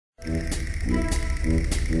Hello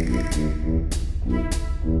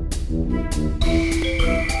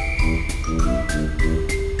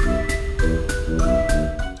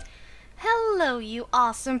you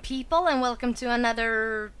awesome people, and welcome to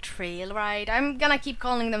another trail ride. I'm gonna keep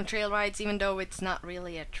calling them trail rides even though it's not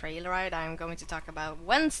really a trail ride. I'm going to talk about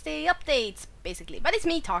Wednesday updates basically, but it's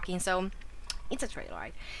me talking, so it's a trail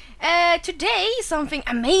ride. Today something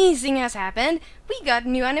amazing has happened. We got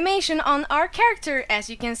new animation on our character. As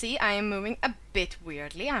you can see, I am moving a bit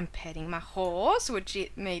weirdly. I'm petting my horse, which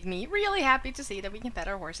it made me really happy to see that we can pet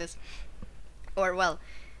our horses. Or well,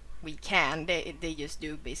 we can, they just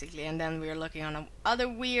do basically. And then we're looking on the other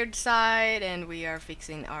weird side and we are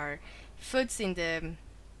fixing our foots in the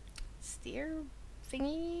steer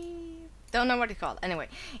thingy, don't know what it's called. Anyway,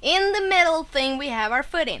 in the middle thing we have our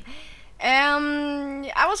footing.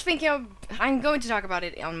 I was thinking of, I'm going to talk about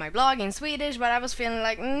it on my blog in Swedish, but I was feeling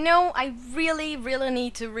like, no, I really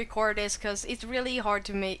need to record this because it's really hard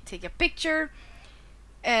to take a picture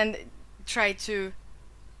and try to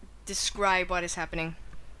describe what is happening.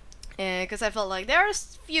 Because I felt like there are a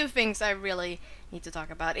few things I really need to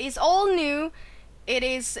talk about. It's all new. It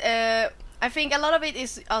is, I think a lot of it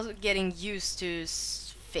is also getting used to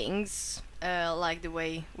things, like the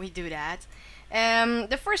way we do that.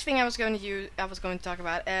 The first thing I was going to talk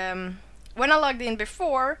about, when I logged in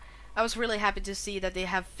before, I was really happy to see that they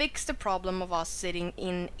have fixed the problem of us sitting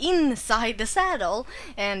inside the saddle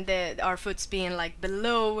and our foots being like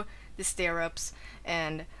below the stirrups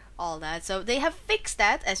and all that. So they have fixed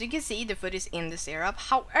that. As you can see, the foot is in the stirrup.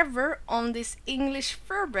 However, on this English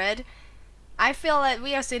thoroughbred, I feel that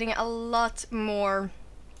we are sitting a lot more.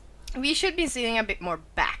 We should be sitting a bit more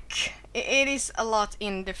back. It is a lot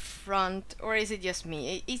in the front, or is it just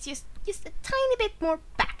me? It's just a tiny bit more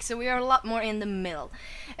back, so we are a lot more in the middle.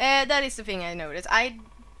 That is the thing I noticed. I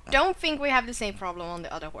don't think we have the same problem on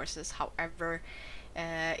the other horses. However,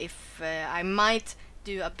 if I might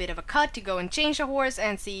do a bit of a cut to go and change the horse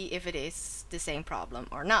and see if it is the same problem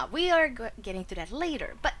or not. We are getting to that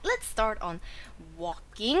later, but let's start on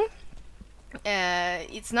walking.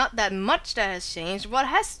 It's not that much that has changed. What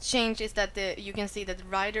has changed is that you can see that the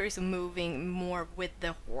rider is moving more with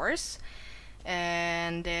the horse,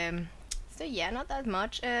 and so yeah, not that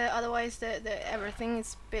much. Otherwise, everything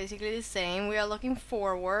is basically the same. We are looking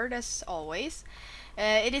forward as always.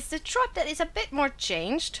 It is the trot that is a bit more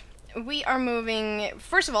changed. We are moving.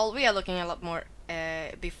 First of all, we are looking a lot more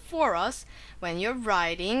before us. When you're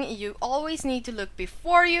riding, you always need to look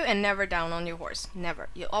before you and never down on your horse. Never.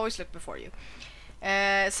 You always look before you.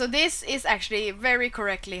 So this is actually very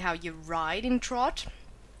correctly how you ride in trot.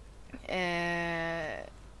 But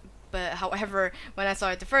however, when I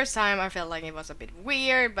saw it the first time, I felt like it was a bit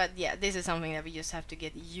weird. But yeah, this is something that we just have to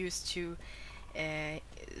get used to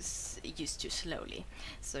slowly.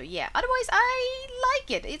 So yeah, otherwise I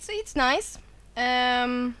like it. It's nice.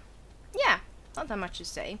 Yeah, not that much to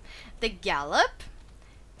say. The gallop.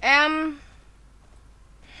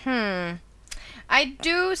 I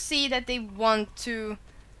do see that they want to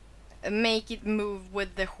make it move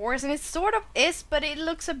with the horse, and it sort of is, but it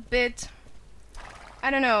looks a bit, I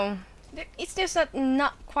don't know. It's just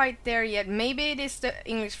not quite there yet. Maybe it is the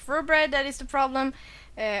English thoroughbred that is the problem,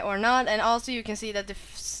 or not. And also you can see that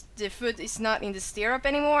the foot is not in the stirrup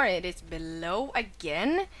anymore. It is below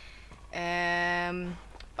again.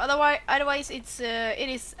 Otherwise, it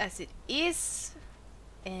is as it is.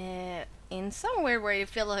 In somewhere where you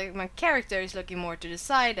feel like my character is looking more to the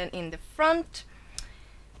side than in the front.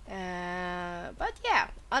 But yeah,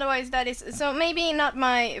 otherwise that is so maybe not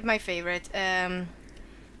my favorite.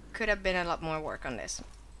 Could have been a lot more work on this.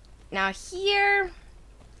 Now here,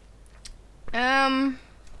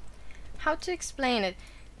 how to explain it?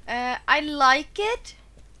 I like it,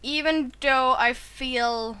 even though I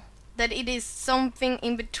feel that it is something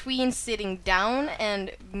in between sitting down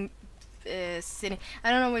and sitting.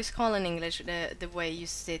 I don't know what it's called in English. The way you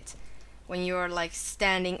sit when you are like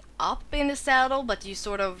standing up in the saddle, but you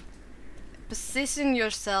sort of position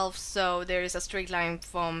yourself so there is a straight line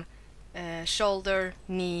from shoulder,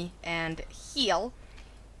 knee, and heel.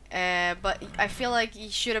 But I feel like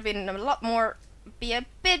it should have been a lot more. Be a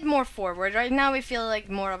bit more forward. Right now we feel like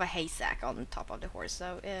more of a haystack on top of the horse.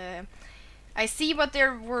 So I see what they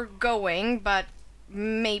were going, but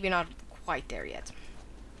maybe not quite there yet.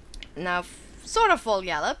 Now, sort of full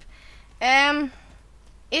gallop.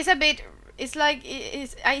 It's a bit. It's like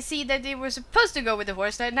I see that they were supposed to go with the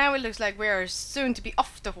horse. Now it looks like we are soon to be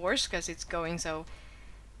off the horse because it's going so.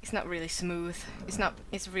 It's not really smooth. It's not.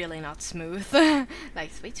 It's really not smooth.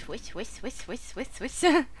 Like switch.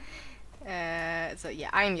 So yeah,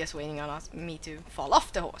 I'm just waiting on me to fall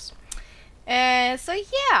off the horse. So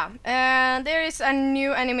yeah, there is a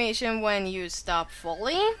new animation when you stop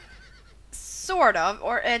falling, sort of,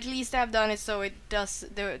 or at least I've done it so it does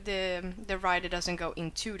the rider doesn't go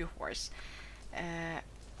into the horse.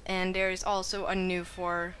 And there is also a new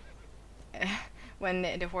for when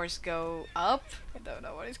the horse go up. I don't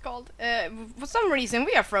know what it's called. For some reason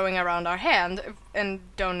we are throwing around our hand and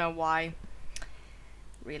don't know why.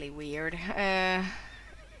 Really weird.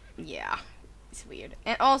 Yeah, it's weird.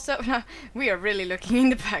 And also we are really looking in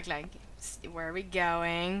the back like, where are we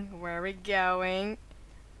going? Where are we going?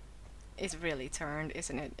 It's really turned,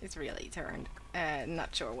 isn't it? It's really turned.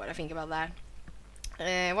 Not sure what I think about that.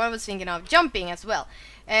 What I was thinking of jumping as well.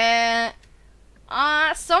 Some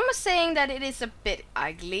are saying that it is a bit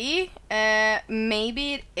ugly.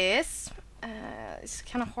 Maybe it is. It's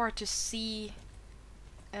kind of hard to see.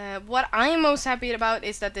 What I'm most happy about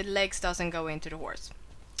is that the legs doesn't go into the horse.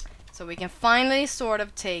 So we can finally sort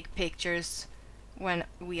of take pictures when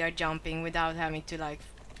we are jumping without having to like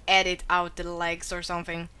edit out the legs or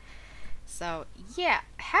something. So yeah,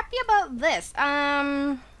 happy about this.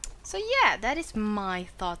 So yeah, that is my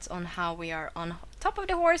thoughts on how we are on top of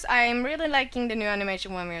the horse. I'm really liking the new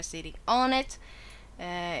animation when we are sitting on it.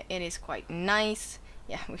 It is quite nice.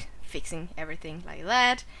 Yeah, we're fixing everything like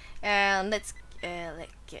that. Let's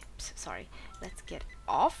get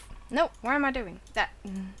off. No, what am I doing? That.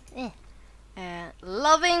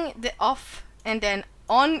 Loving the off and then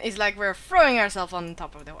on is like we're throwing ourselves on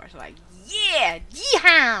top of the horse. Like, yeah,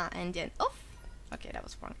 yeehaw! And then off. Okay, that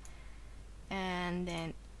was wrong. And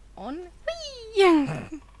then on.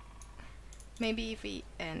 Whee! Maybe if we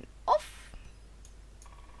and off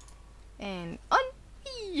and on.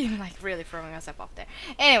 Whee! Like really throwing us up there.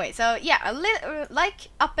 Anyway, so yeah, a little like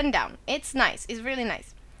up and down. It's nice. It's really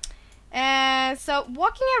nice. So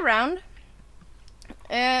walking around.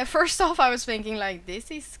 First off, I was thinking like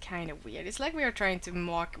this is kind of weird. It's like we are trying to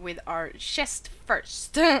walk with our chest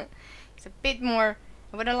first. It's a bit more.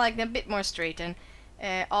 I would have liked a bit more straightened.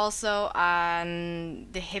 Also,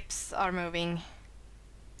 the hips are moving.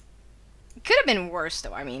 It could have been worse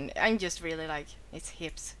though. I mean, I'm just really like it's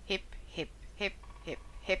hips, hip, hip, hip, hip,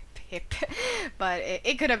 hip, hip. But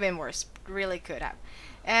it could have been worse. Really could have.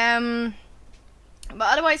 But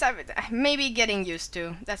otherwise, I maybe getting used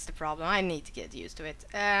to. That's the problem. I need to get used to it.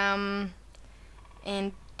 And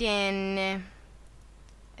then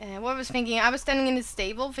what I was thinking, I was standing in the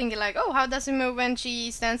stable, thinking like, oh, how does it move when she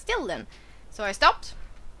stands still then? So I stopped,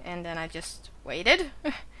 and then I just waited,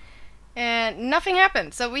 and nothing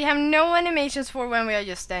happened. So we have no animations for when we are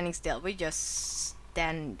just standing still. We just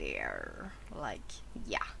stand there, like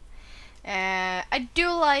yeah. I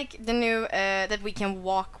do like the new that we can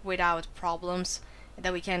walk without problems.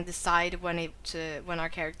 That we can decide when our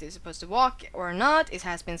character is supposed to walk or not. It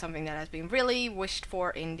has been something that has been really wished for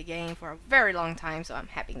in the game for a very long time, so I'm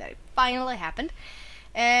happy that it finally happened.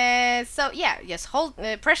 So yeah, just hold,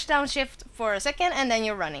 press down shift for a second and then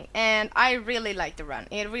you're running. And I really like the run.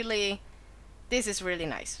 This is really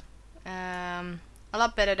nice. A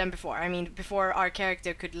lot better than before. I mean, before our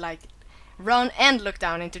character could like run and look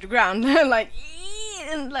down into the ground, like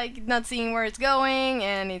and like not seeing where it's going,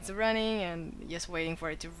 and it's running and just waiting for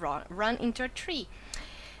it to run into a tree.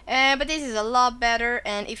 But this is a lot better,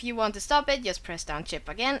 and if you want to stop it, just press down chip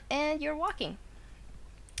again and you're walking.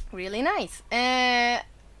 Really nice.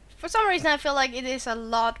 For some reason I feel like it is a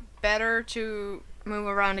lot better to move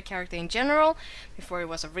around the character in general. Before it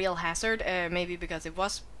was a real hazard, maybe because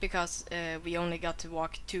we only got to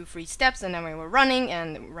walk 2-3 steps and then we were running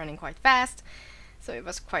and running quite fast. So it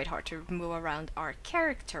was quite hard to move around our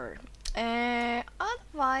character.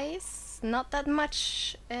 Otherwise, not that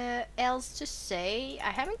much else to say.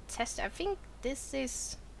 I haven't tested. I think this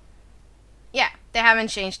is. Yeah, they haven't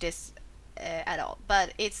changed this at all,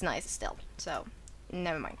 but it's nice still. So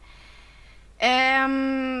never mind.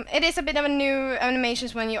 It is a bit of a new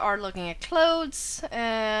animations when you are looking at clothes.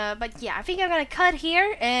 But yeah, I think I'm gonna cut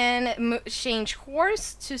here and change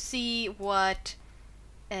horse to see what.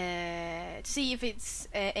 See if it's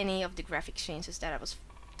any of the graphic changes that I was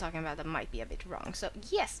talking about that might be a bit wrong. So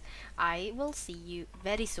yes, I will see you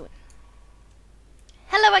very soon.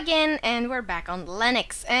 Hello again, and we're back on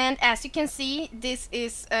Linux, and as you can see, this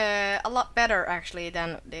is a lot better actually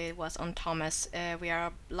than it was on Thomas. We are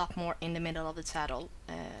a lot more in the middle of the saddle,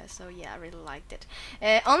 so yeah, I really liked it.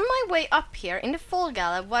 On my way up here in the full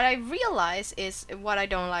gallop, what I realize is what I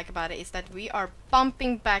don't like about it is that we are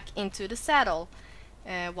bumping back into the saddle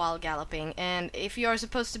while galloping, and if you are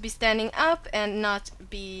supposed to be standing up and not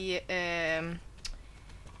be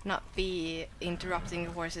interrupting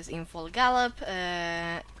the horses in full gallop,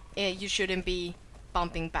 you shouldn't be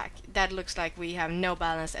bumping back. That looks like we have no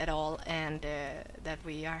balance at all, and that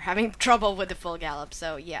we are having trouble with the full gallop.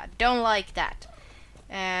 So yeah, don't like that.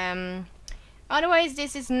 Otherwise,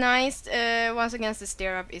 this is nice. Once again, the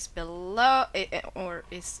stirrup is below or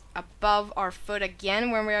is above our foot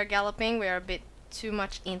again when we are galloping. We are a bit too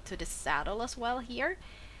much into the saddle as well here.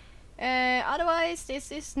 Otherwise,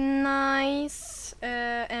 this is nice,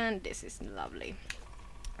 and this is lovely.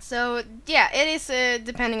 So yeah, it is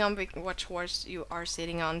depending on which horse you are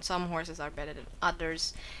sitting on. Some horses are better than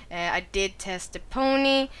others. I did test the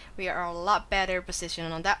pony. We are a lot better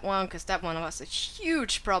positioned on that one, because that one was a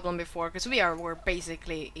huge problem before, because were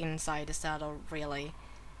basically inside the saddle really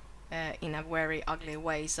in a very ugly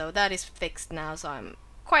way. So that is fixed now, so I'm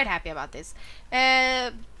quite happy about this.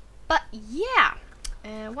 But yeah,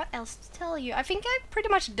 what else to tell you? I think I've pretty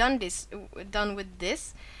much done with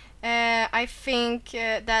this. I think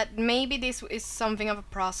that maybe this is something of a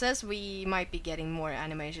process. We might be getting more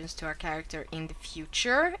animations to our character in the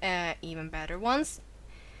future, even better ones.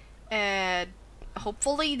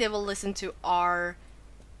 Hopefully they will listen to our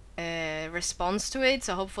response to it,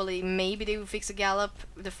 so hopefully maybe they will fix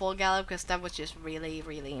the full gallop, because that was just really,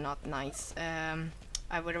 really not nice.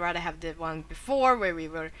 I would rather have the one before, where we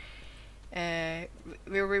were in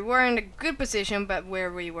a good position, but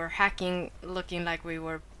where we were hacking, looking like we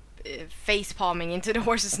were face palming into the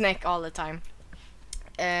horse's neck all the time.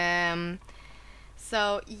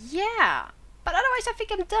 So yeah, but otherwise I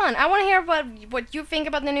think I'm done. I want to hear what you think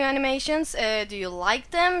about the new animations. Do you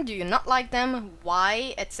like them? Do you not like them?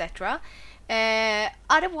 Why? Etc.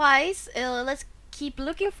 Otherwise, let's keep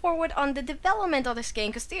looking forward on the development of this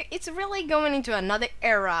game, because it's really going into another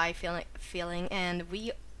era, I feeling, and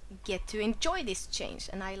we get to enjoy this change,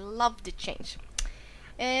 and I love the change.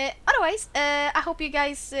 Otherwise, I hope you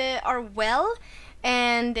guys are well,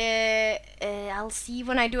 and I'll see you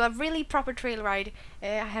when I do a really proper trail ride. I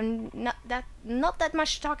have not that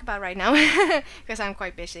much to talk about right now, because I'm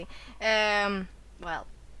quite busy. Well,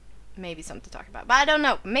 maybe something to talk about, but I don't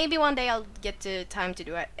know. Maybe one day I'll get to time to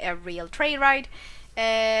do a real trail ride.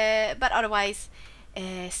 But otherwise,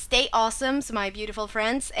 stay awesome, my beautiful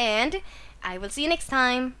friends, and I will see you next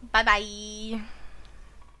time. Bye bye.